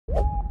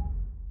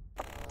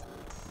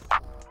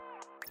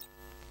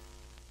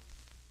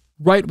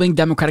Right-wing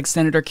Democratic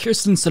Senator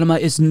Kyrsten Sinema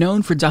is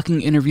known for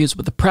ducking interviews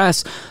with the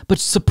press, but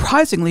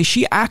surprisingly,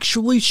 she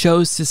actually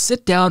chose to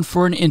sit down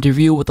for an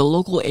interview with a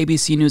local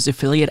ABC News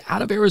affiliate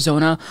out of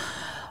Arizona.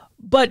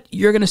 But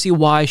you're going to see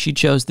why she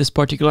chose this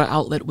particular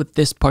outlet with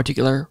this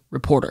particular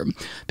reporter.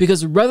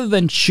 Because rather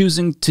than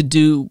choosing to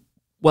do,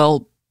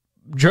 well,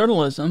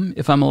 journalism,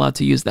 if I'm allowed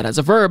to use that as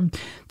a verb,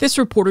 this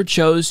reporter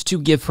chose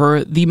to give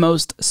her the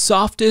most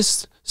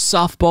softest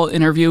softball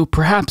interview,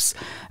 perhaps,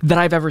 that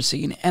I've ever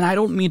seen. And I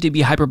don't mean to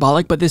be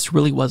hyperbolic, but this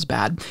really was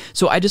bad.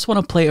 So I just want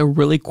to play a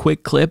really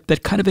quick clip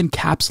that kind of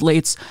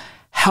encapsulates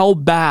how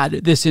bad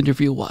this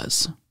interview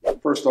was.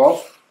 First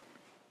off,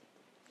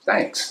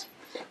 thanks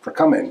for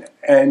coming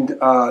and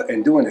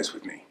doing this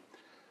with me.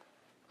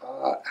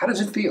 How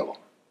does it feel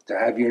to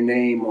have your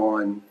name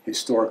on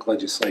historic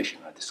legislation?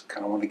 I just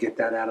kind of want to get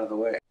that out of the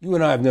way. You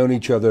and I have known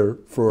each other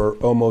for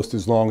almost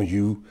as long as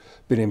you've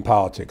been in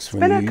politics. It's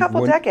been a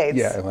couple decades.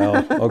 Yeah,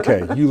 well,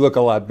 okay. You look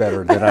a lot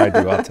better than I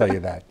do, I'll tell you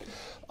that.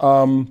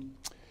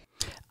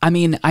 I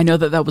mean, I know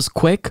that was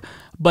quick,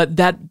 but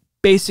that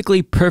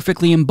basically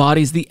perfectly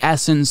embodies the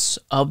essence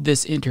of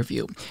this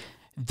interview.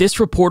 This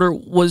reporter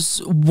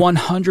was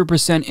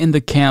 100% in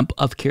the camp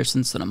of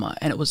Kyrsten Sinema,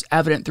 and it was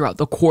evident throughout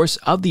the course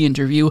of the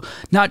interview,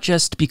 not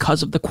just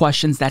because of the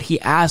questions that he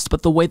asked,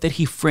 but the way that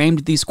he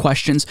framed these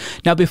questions.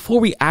 Now,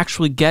 before we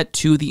actually get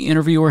to the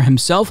interviewer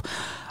himself,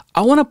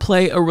 I want to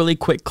play a really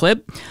quick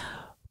clip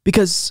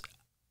because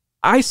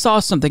I saw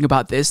something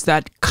about this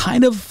that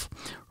kind of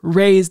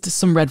raised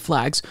some red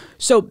flags.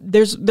 So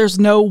there's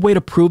no way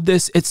to prove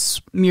this. It's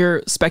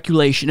mere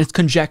speculation. It's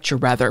conjecture,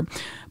 rather.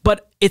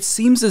 But it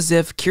seems as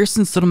if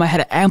Kyrsten Sinema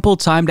had ample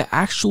time to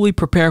actually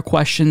prepare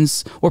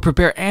questions or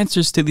prepare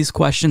answers to these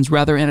questions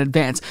rather in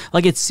advance.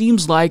 Like, it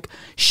seems like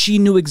she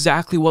knew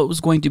exactly what was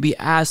going to be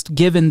asked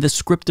given the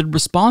scripted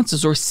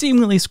responses or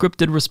seemingly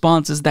scripted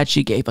responses that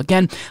she gave.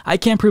 Again, I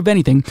can't prove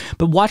anything,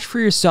 but watch for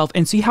yourself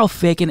and see how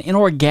fake and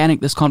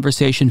inorganic this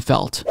conversation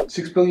felt.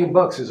 $6 billion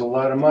is a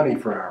lot of money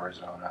for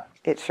Arizona.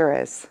 It sure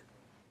is.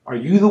 Are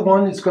you the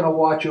one that's going to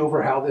watch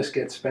over how this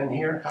gets spent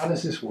here? How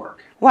does this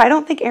work? Well, I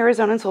don't think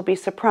Arizonans will be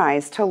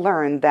surprised to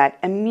learn that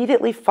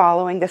immediately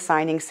following the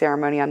signing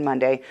ceremony on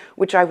Monday,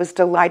 which I was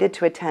delighted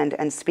to attend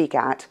and speak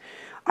at,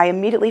 I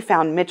immediately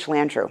found Mitch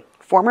Landrieu,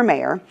 former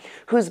mayor,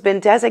 who's been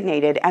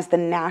designated as the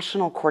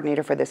national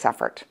coordinator for this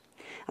effort.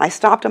 I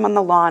stopped him on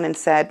the lawn and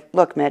said,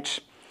 "Look,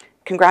 Mitch,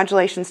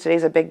 congratulations,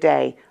 today's a big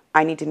day.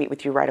 I need to meet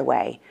with you right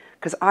away,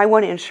 because I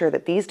want to ensure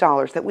that these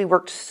dollars that we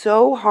worked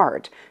so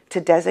hard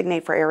to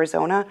designate for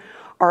Arizona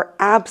are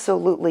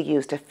absolutely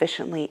used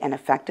efficiently and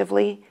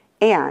effectively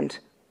and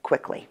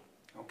quickly."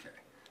 Okay.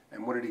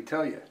 And what did he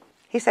tell you?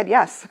 He said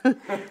yes.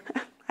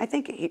 I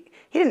think he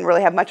didn't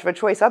really have much of a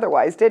choice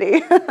otherwise, did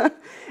he?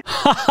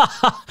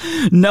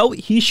 No,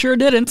 he sure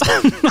didn't.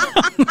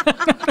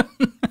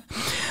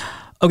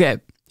 Okay,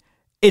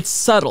 it's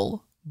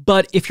subtle.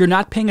 But if you're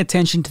not paying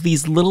attention to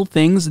these little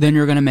things, then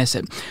you're going to miss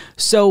it.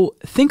 So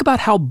think about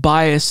how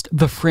biased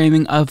the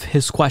framing of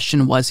his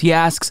question was. He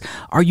asks,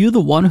 are you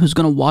the one who's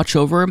going to watch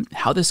over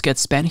how this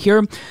gets spent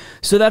here?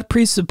 So that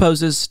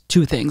presupposes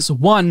two things.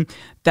 One,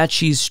 that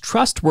she's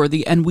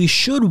trustworthy and we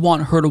should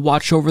want her to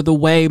watch over the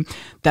way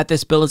that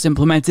this bill is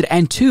implemented.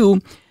 And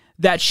two,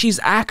 that she's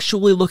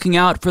actually looking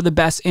out for the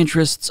best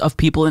interests of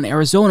people in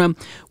Arizona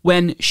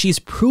when she's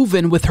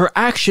proven with her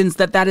actions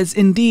that that is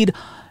indeed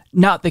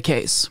not the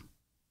case.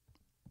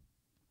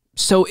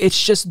 So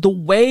it's just the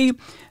way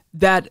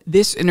that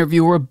this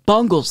interviewer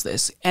bungles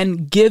this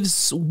and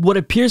gives what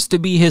appears to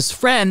be his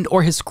friend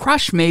or his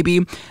crush maybe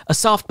a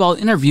softball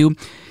interview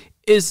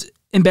is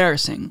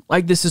embarrassing.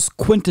 Like, this is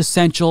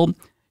quintessential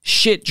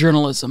shit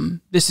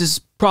journalism. This is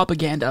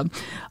propaganda.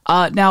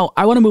 Now,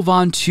 I want to move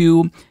on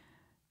to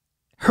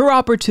her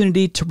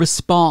opportunity to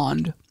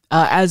respond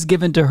as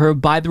given to her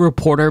by the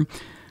reporter,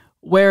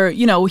 where,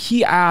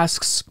 he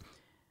asks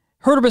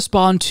her to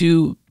respond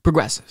to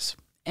progressives.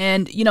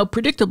 And,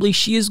 predictably,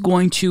 she is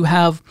going to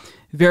have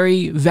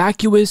very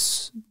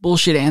vacuous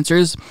bullshit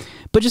answers,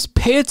 but just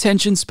pay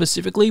attention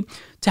specifically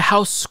to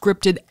how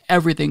scripted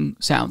everything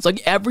sounds.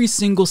 Like, every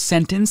single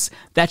sentence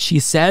that she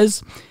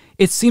says,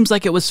 it seems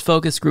like it was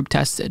focus group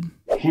tested.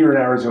 Here in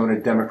Arizona,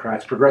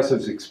 Democrats,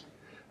 progressives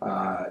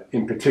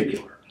in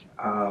particular,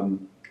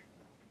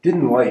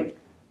 didn't like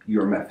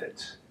your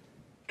methods.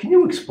 Can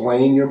you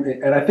explain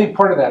and I think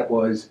part of that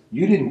was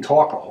you didn't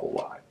talk a whole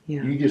lot.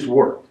 Yeah. You just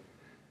worked.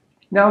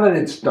 Now that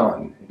it's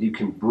done, you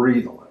can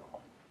breathe a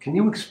little. Can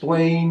you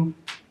explain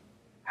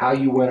how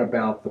you went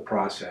about the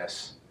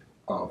process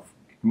of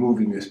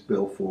moving this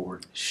bill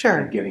forward? Sure.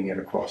 And getting it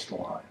across the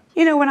line?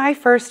 When I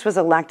first was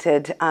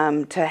elected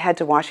to head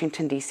to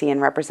Washington, D.C.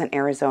 and represent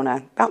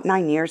Arizona about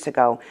 9 years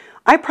ago,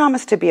 I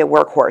promised to be a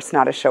workhorse,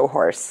 not a show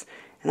horse.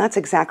 And that's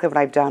exactly what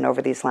I've done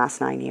over these last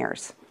 9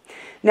 years.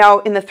 Now,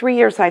 in the 3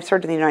 years I've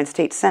served in the United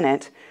States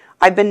Senate,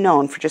 I've been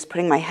known for just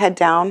putting my head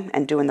down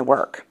and doing the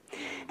work.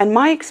 And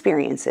my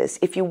experience is,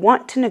 if you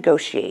want to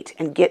negotiate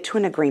and get to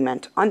an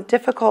agreement on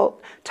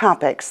difficult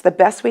topics, the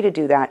best way to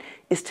do that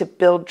is to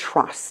build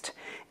trust.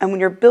 And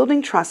when you're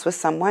building trust with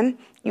someone,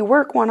 you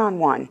work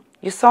one-on-one.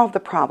 You solve the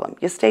problem,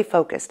 you stay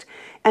focused,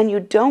 and you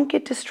don't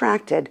get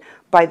distracted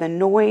by the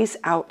noise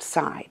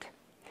outside.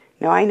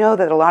 Now, I know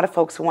that a lot of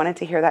folks wanted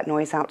to hear that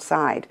noise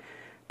outside,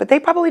 but they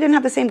probably didn't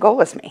have the same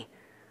goal as me,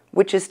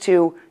 which is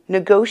to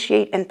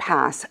negotiate and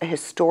pass a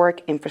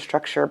historic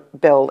infrastructure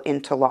bill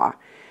into law.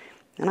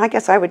 And I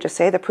guess I would just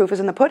say the proof is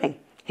in the pudding.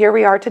 Here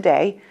we are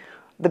today,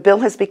 the bill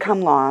has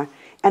become law,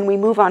 and we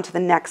move on to the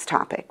next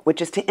topic,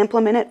 which is to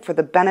implement it for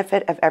the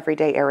benefit of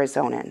everyday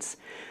Arizonans.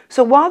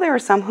 So while there are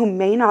some who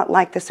may not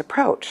like this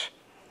approach,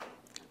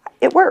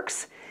 it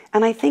works.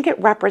 And I think it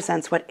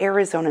represents what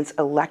Arizonans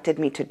elected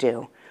me to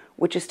do,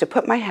 which is to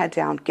put my head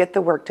down, get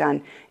the work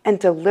done, and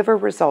deliver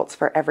results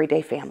for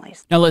everyday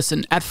families. Now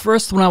listen, at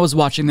first when I was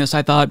watching this,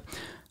 I thought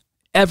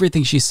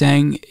everything she's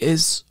saying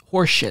is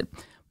horseshit.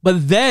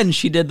 But then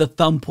she did the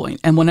thumb point.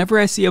 And whenever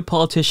I see a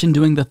politician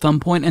doing the thumb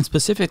point, and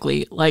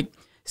specifically like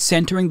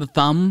centering the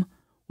thumb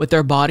with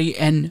their body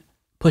and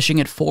pushing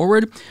it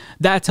forward,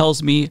 that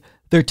tells me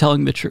they're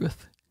telling the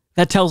truth.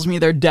 That tells me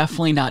they're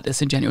definitely not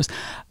disingenuous.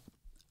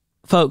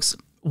 Folks,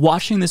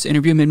 watching this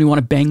interview made me want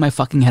to bang my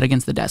fucking head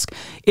against the desk.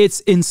 It's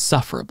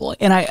insufferable.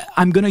 And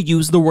I'm going to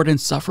use the word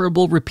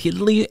insufferable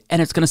repeatedly,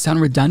 and it's going to sound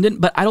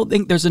redundant, but I don't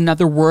think there's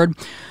another word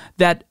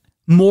that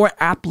more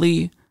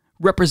aptly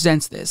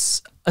represents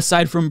this,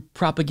 aside from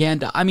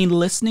propaganda. I mean,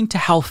 listening to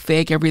how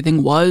fake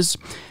everything was,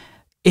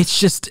 it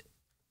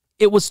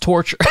was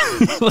torture.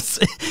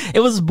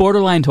 it was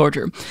borderline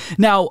torture.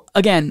 Now,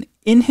 again,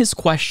 in his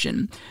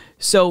question,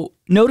 so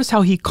notice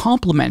how he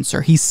compliments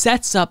her. He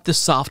sets up the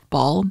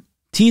softball,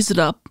 tees it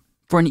up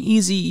for an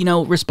easy,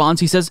 response.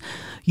 He says,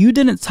 "You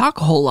didn't talk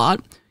a whole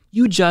lot.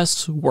 You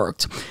just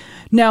worked."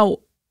 Now,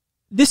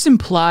 this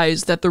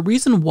implies that the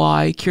reason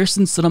why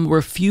Kyrsten Sinema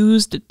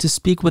refused to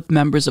speak with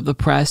members of the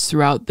press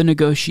throughout the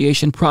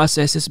negotiation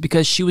process is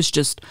because she was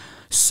just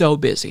so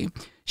busy.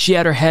 She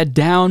had her head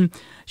down,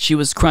 she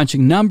was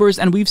crunching numbers,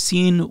 and we've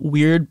seen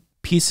weird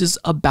pieces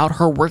about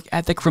her work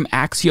ethic from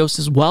Axios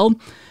as well.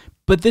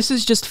 But this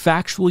is just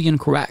factually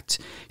incorrect.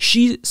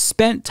 She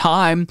spent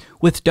time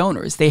with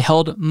donors. They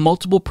held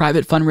multiple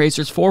private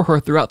fundraisers for her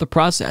throughout the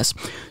process.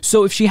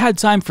 So if she had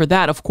time for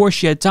that, of course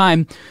she had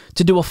time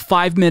to do a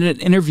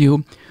 5-minute interview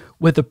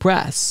with the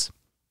press.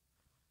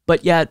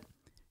 But yet,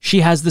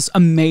 she has this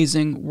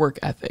amazing work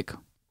ethic.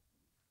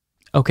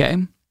 Okay?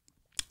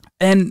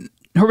 And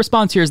her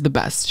response here is the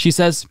best. She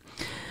says,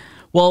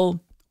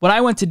 "Well, when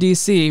I went to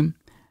DC,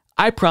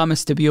 I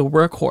promised to be a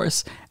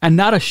workhorse and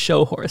not a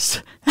show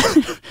horse."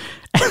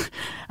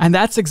 And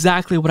that's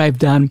exactly what I've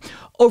done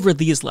over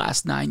these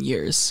last 9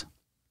 years.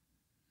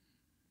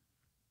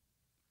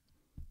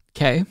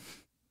 Okay?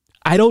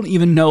 I don't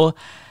even know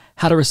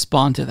how to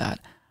respond to that.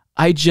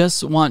 I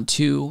just want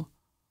to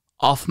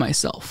off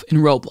myself in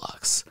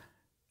Roblox.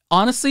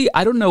 Honestly,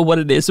 I don't know what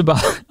it is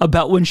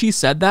about when she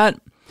said that.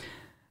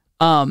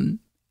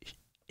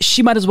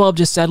 She might as well have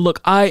just said, "Look,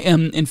 I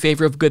am in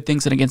favor of good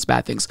things and against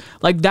bad things."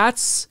 Like,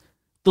 that's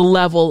the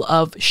level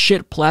of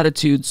shit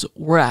platitudes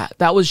we're at.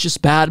 That was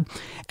just bad.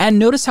 And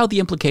notice how the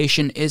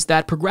implication is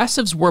that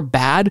progressives were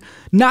bad,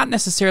 not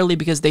necessarily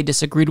because they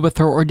disagreed with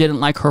her or didn't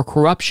like her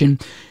corruption,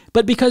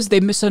 but because they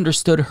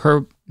misunderstood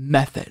her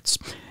methods.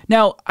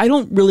 Now, I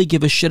don't really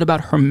give a shit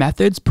about her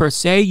methods per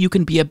se. You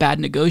can be a bad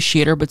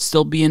negotiator but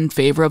still be in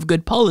favor of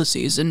good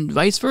policies and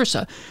vice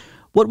versa.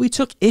 What we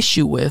took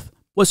issue with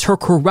was her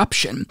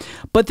corruption.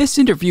 But this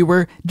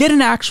interviewer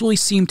didn't actually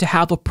seem to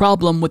have a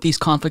problem with these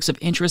conflicts of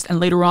interest,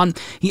 and later on,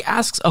 he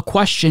asks a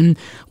question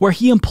where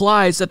he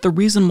implies that the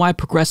reason why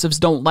progressives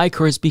don't like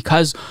her is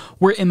because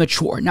we're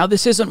immature. Now,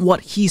 this isn't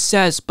what he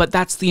says, but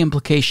that's the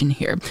implication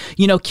here.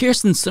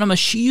 Kyrsten Sinema,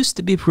 she used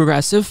to be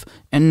progressive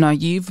and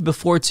naive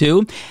before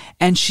too,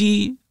 and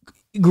she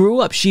grew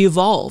up, she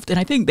evolved, and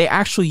I think they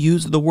actually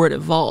used the word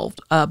evolved,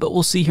 but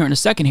we'll see here in a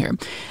second here.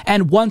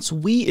 And once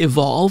we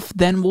evolve,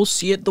 then we'll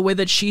see it the way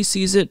that she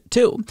sees it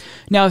too.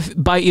 Now, if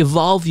by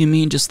evolve you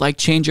mean just like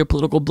change your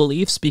political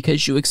beliefs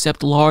because you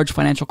accept large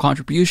financial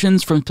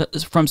contributions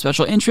from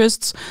special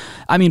interests,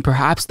 I mean,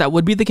 perhaps that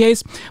would be the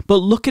case, but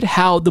look at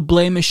how the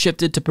blame is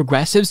shifted to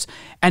progressives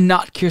and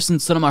not Kyrsten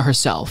Sinema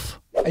herself.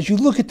 As you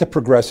look at the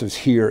progressives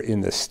here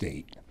in the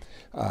state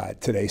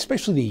today,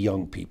 especially the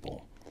young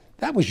people,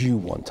 that was you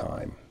one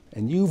time,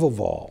 and you've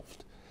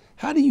evolved.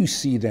 How do you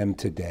see them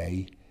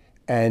today?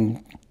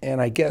 And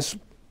I guess,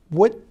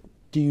 what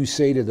do you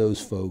say to those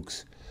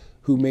folks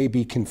who may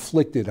be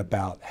conflicted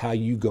about how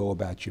you go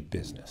about your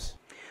business?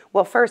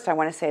 Well, first, I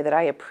want to say that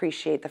I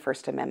appreciate the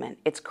First Amendment.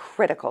 It's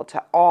critical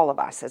to all of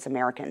us as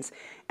Americans.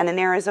 And in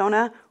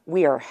Arizona,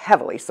 we are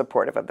heavily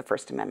supportive of the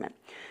First Amendment.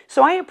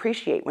 So I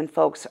appreciate when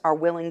folks are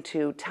willing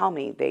to tell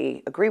me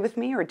they agree with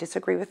me or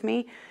disagree with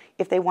me.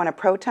 If they want to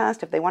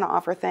protest, if they want to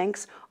offer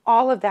thanks,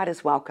 all of that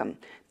is welcome.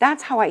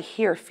 That's how I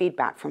hear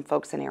feedback from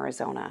folks in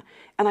Arizona,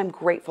 and I'm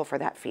grateful for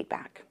that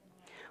feedback.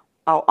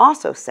 I'll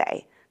also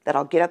say that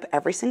I'll get up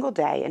every single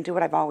day and do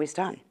what I've always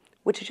done,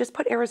 which is just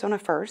put Arizona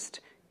first,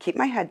 keep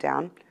my head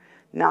down,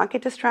 not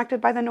get distracted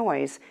by the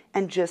noise,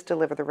 and just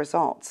deliver the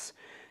results.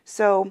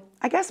 So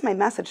I guess my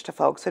message to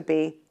folks would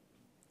be,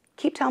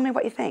 keep telling me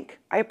what you think.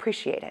 I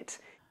appreciate it.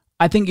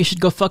 I think you should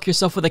go fuck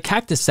yourself with a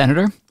cactus,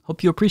 Senator.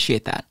 Hope you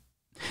appreciate that.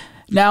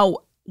 Now,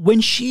 when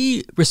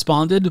she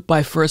responded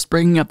by first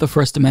bringing up the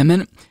First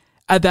Amendment,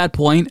 at that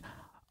point,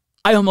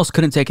 I almost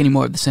couldn't take any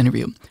more of this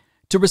interview.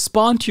 To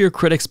respond to your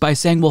critics by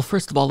saying, well,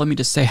 first of all, let me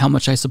just say how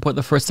much I support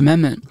the First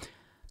Amendment.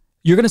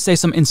 You're going to say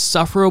some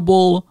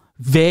insufferable,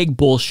 vague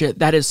bullshit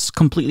that is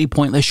completely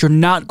pointless. You're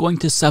not going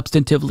to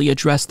substantively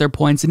address their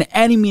points in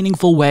any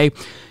meaningful way.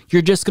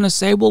 You're just going to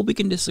say, well, we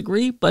can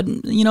disagree, but,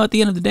 you know, at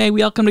the end of the day,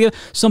 we all come together.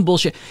 Some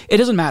bullshit. It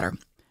doesn't matter.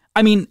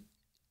 I mean,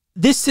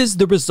 this is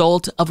the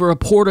result of a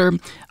reporter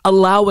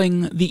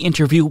allowing the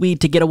interviewee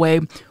to get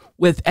away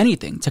with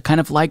anything, to kind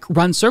of like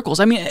run circles.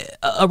 I mean,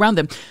 around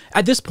them.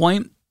 At this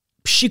point,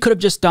 she could have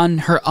just done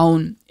her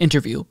own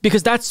interview,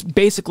 because that's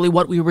basically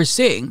what we were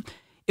seeing.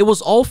 It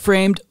was all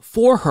framed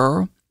for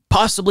her,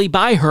 possibly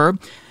by her,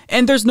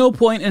 and there's no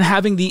point in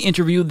having the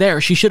interview there.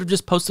 She should have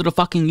just posted a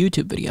fucking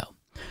YouTube video.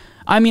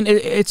 I mean,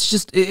 it's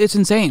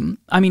insane.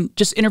 I mean,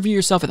 just interview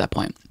yourself at that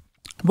point.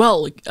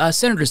 Well,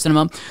 Senator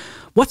Sinema,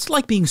 what's it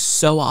like being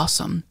so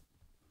awesome?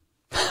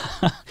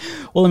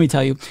 Well, let me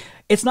tell you,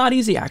 it's not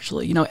easy,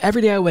 actually. You know,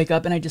 every day I wake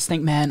up and I just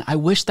think, man, I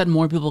wish that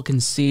more people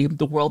can see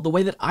the world the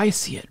way that I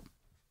see it.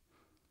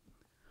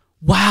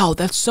 Wow,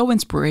 that's so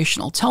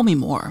inspirational. Tell me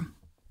more.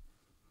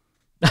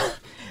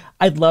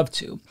 I'd love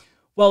to.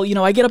 Well, you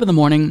know, I get up in the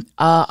morning,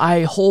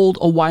 I hold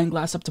a wine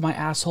glass up to my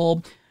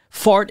asshole,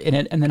 fart in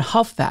it, and then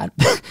huff that.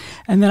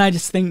 And then I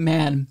just think,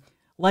 man,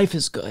 life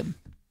is good.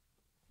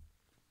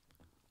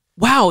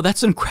 Wow,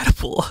 that's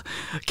incredible.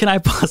 Can I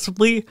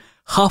possibly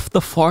huff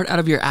the fart out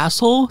of your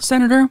asshole,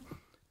 Senator?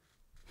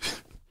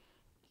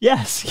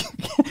 Yes.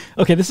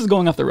 Okay, this is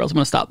going off the rails. I'm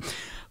going to stop.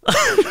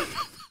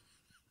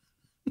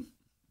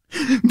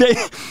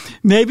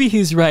 Maybe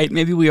he's right.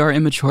 Maybe we are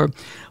immature.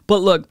 But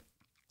look,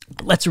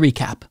 let's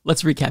recap.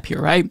 Let's recap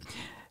here, right?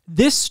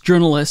 This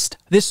journalist,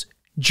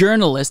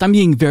 I'm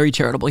being very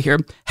charitable here,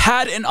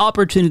 had an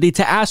opportunity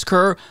to ask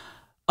her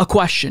a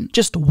question,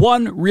 just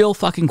one real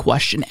fucking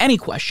question, any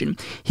question.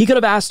 He could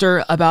have asked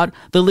her about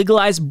the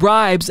legalized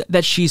bribes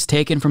that she's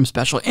taken from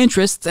special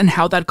interests and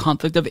how that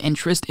conflict of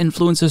interest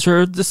influences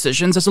her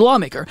decisions as a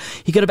lawmaker.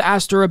 He could have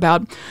asked her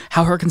about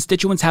how her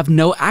constituents have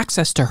no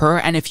access to her,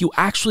 and if you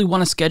actually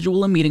want to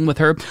schedule a meeting with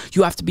her,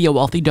 you have to be a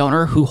wealthy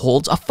donor who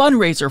holds a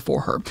fundraiser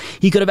for her.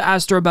 He could have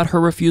asked her about her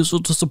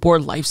refusal to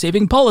support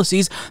life-saving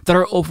policies that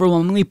are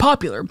overwhelmingly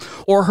popular,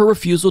 or her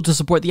refusal to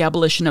support the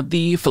abolition of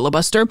the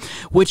filibuster,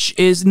 which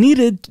is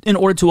needed in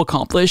order to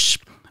accomplish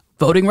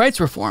voting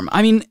rights reform.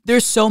 I mean,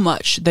 there's so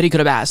much that he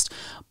could have asked,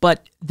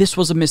 but this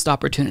was a missed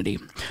opportunity.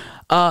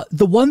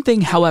 The one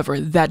thing, however,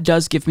 that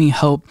does give me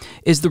hope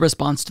is the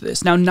response to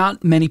this. Now,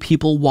 not many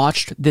people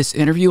watched this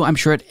interview. I'm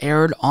sure it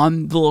aired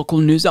on the local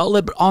news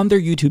outlet, but on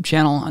their YouTube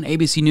channel, on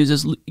ABC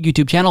News'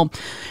 YouTube channel,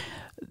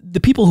 the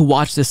people who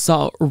watched this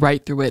saw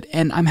right through it,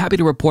 and I'm happy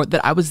to report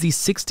that I was the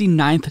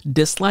 69th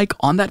dislike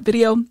on that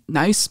video.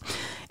 Nice.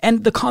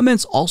 And the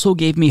comments also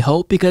gave me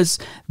hope because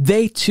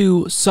they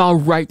too saw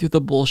right through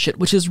the bullshit,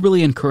 which is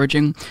really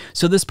encouraging.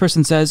 So this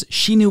person says,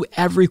 she knew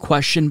every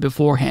question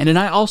beforehand, and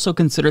I also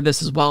consider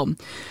this as well.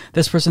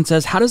 This person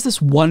says, how does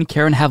this one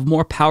Karen have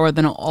more power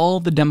than all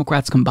the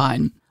Democrats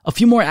combined? A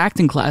few more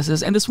acting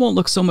classes, and this won't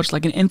look so much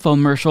like an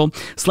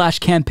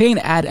infomercial/campaign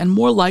ad and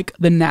more like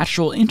the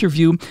natural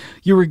interview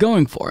you were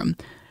going for.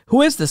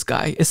 Who is this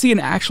guy? Is he an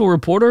actual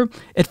reporter?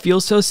 It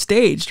feels so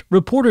staged.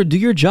 Reporter, do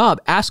your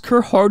job. Ask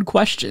her hard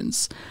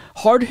questions.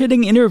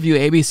 Hard-hitting interview,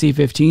 ABC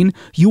 15.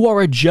 You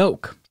are a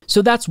joke.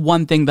 So that's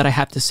one thing that I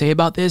have to say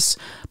about this.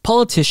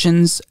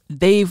 Politicians,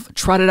 they've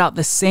trotted out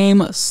the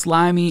same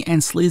slimy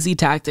and sleazy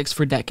tactics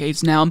for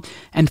decades now,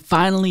 and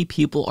finally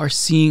people are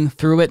seeing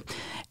through it,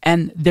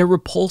 and they're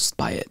repulsed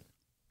by it.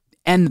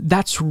 And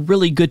that's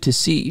really good to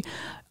see.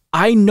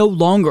 I no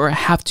longer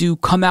have to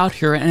come out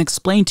here and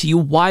explain to you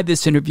why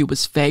this interview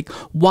was fake,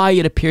 why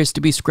it appears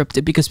to be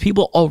scripted, because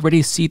people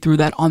already see through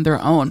that on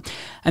their own.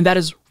 And that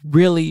is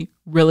really,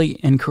 really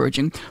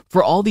encouraging.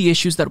 For all the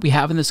issues that we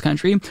have in this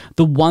country,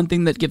 the one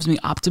thing that gives me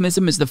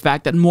optimism is the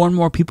fact that more and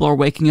more people are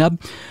waking up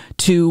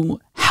to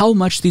how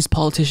much these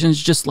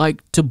politicians just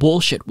like to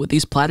bullshit with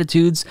these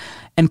platitudes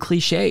and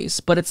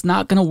cliches, but it's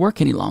not going to work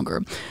any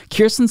longer.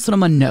 Kyrsten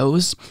Sinema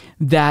knows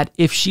that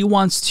if she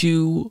wants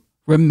to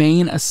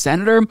remain a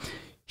senator,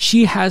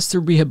 she has to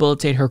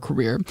rehabilitate her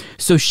career.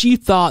 So she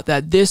thought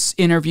that this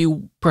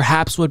interview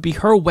perhaps would be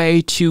her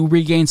way to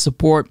regain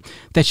support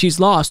that she's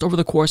lost over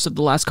the course of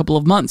the last couple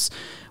of months.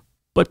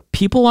 But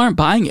people aren't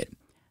buying it.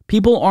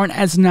 People aren't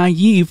as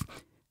naive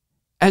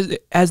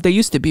as they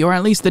used to be, or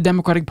at least the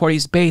Democratic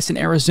Party's base in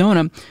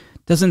Arizona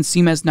doesn't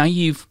seem as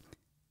naive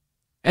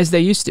as they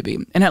used to be.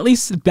 And at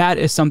least that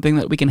is something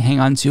that we can hang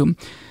on to.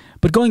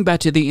 But going back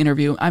to the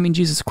interview, I mean,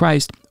 Jesus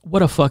Christ,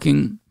 what a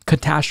fucking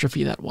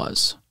catastrophe that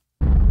was.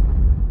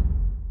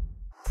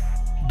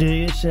 Do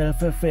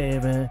yourself a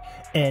favor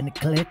and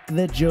click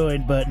the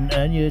join button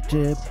on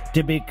YouTube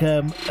to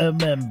become a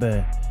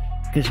member.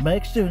 Because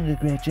Mike's doing a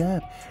great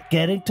job.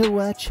 Getting to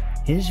watch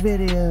his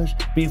videos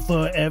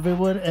before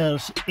everyone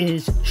else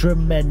is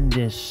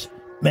tremendous.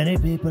 Many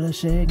people are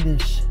saying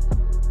this.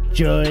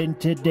 Join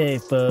today,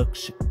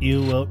 folks.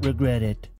 You won't regret it.